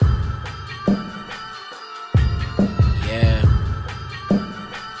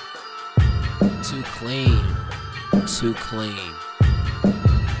clean, too clean.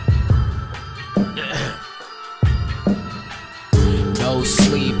 No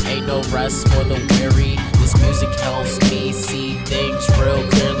sleep, ain't no rest for the weary. This music helps me see things real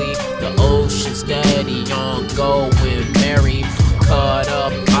clearly. The ocean steady on going merry. Cut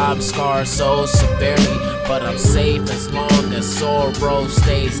up, I'm scarred so severely, but I'm safe as long as sorrow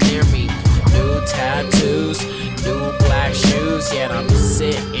stays near me. New tattoos, new black shoes, yet I'm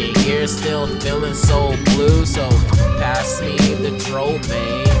sitting here still feeling so blue. So pass me the dro,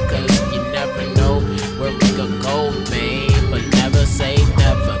 man, cause you never know where we could go, man. But never say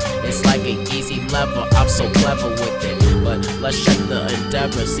never, it's like an easy lever, I'm so clever with it. But let's check the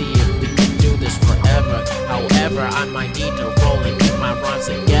endeavor, see if we can do this forever. However, I might need to roll and keep my rhymes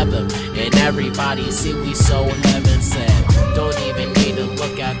together. And everybody see we so heaven sent. Don't even need to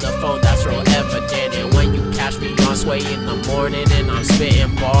look at the phone, that's real evident. And when you catch me on sway in the morning and I'm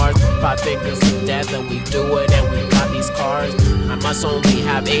spitting bars, 5 fingers of death and we do it and we got these cars. I must only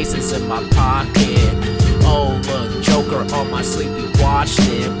have aces in my pocket. Oh look, Joker on my sleeve, we watched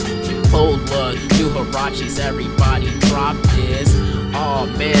it. Oh look, new Hirachis, everybody drop this. Oh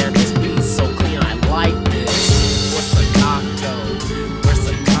man, this beat's so clean, I like this. What's the knock though? Where's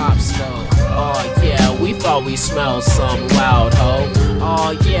the cops though? Oh yeah, we thought we smelled some loud ho.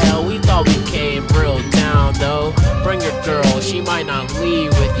 Oh yeah, we thought we came real down though. Bring your girl, she might not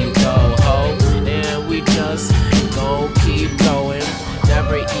leave with you though ho. And we just gon' keep going.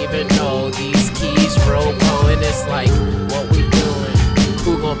 Never even know these keys real blowing. It's like, what we doing?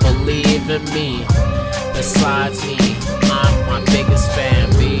 Who gon' believe in me? Besides me, I'm my biggest fan,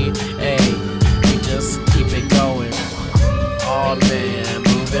 B. Hey, we just keep it going. Oh man,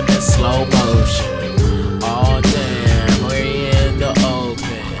 moving in slow motion. Oh damn, we're in the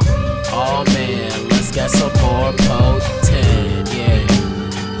open. Oh man, let's get some more potent, yeah.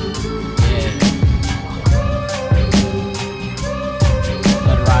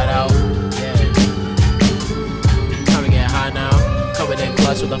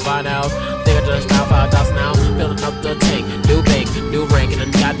 With a find out, think I just found 5,000 now. Filling up the tank, new bank, new rank, and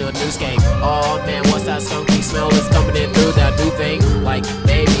then got to a new skank. Oh man, what's that skunky smell that's coming in through that new thing? Like,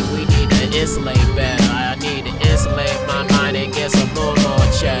 baby, we need to insulate better. I need to insulate my mind and get some more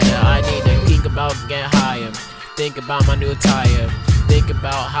cheddar. I need to think about getting higher. Think about my new attire. Think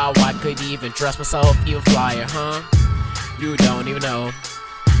about how I could even dress myself even flyer, huh? You don't even know.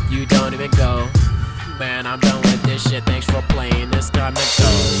 You don't even go. Man, I'm done with this shit, thanks for playing, it's time to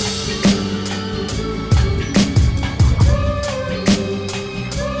go.